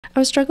I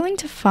was struggling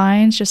to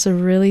find just a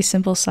really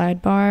simple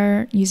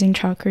sidebar using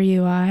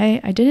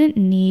ChakraUI. I didn't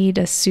need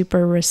a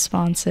super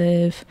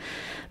responsive,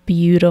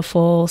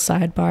 beautiful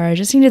sidebar. I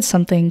just needed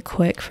something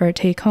quick for a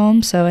take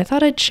home, so I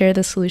thought I'd share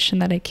the solution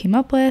that I came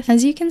up with.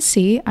 As you can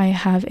see, I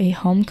have a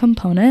home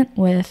component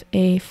with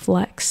a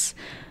flex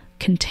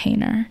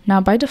container.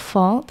 Now by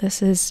default,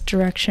 this is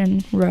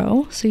direction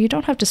row, so you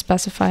don't have to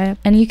specify it.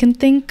 And you can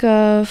think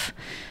of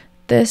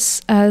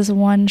this as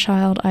one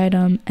child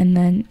item and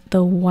then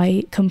the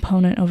white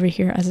component over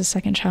here as a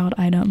second child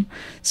item.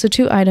 So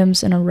 2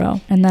 items in a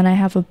row. And then I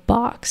have a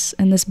box,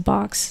 and this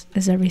box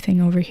is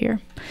everything over here.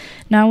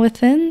 Now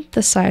within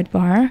the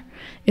sidebar,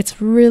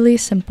 it's really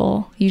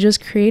simple. You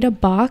just create a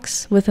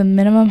box with a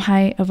minimum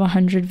height of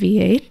 100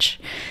 VH.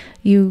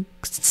 You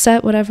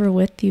set whatever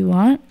width you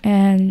want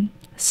and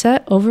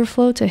set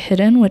overflow to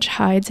hidden, which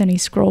hides any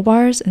scroll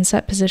bars, and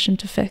set position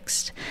to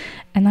fixed.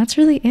 And that's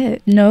really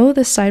it. No,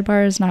 the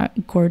sidebar is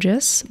not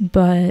gorgeous,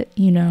 but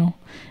you know,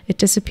 it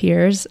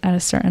disappears at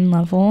a certain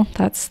level.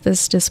 That's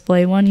this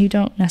display one. You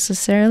don't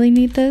necessarily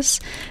need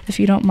this if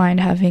you don't mind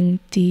having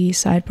the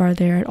sidebar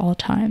there at all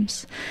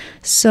times.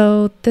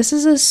 So this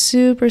is a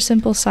super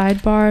simple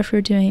sidebar if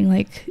you're doing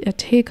like a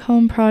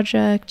take-home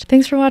project.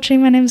 Thanks for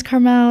watching. My name is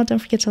Carmel. Don't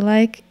forget to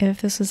like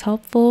if this was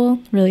helpful.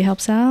 Really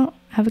helps out.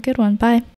 Have a good one. Bye.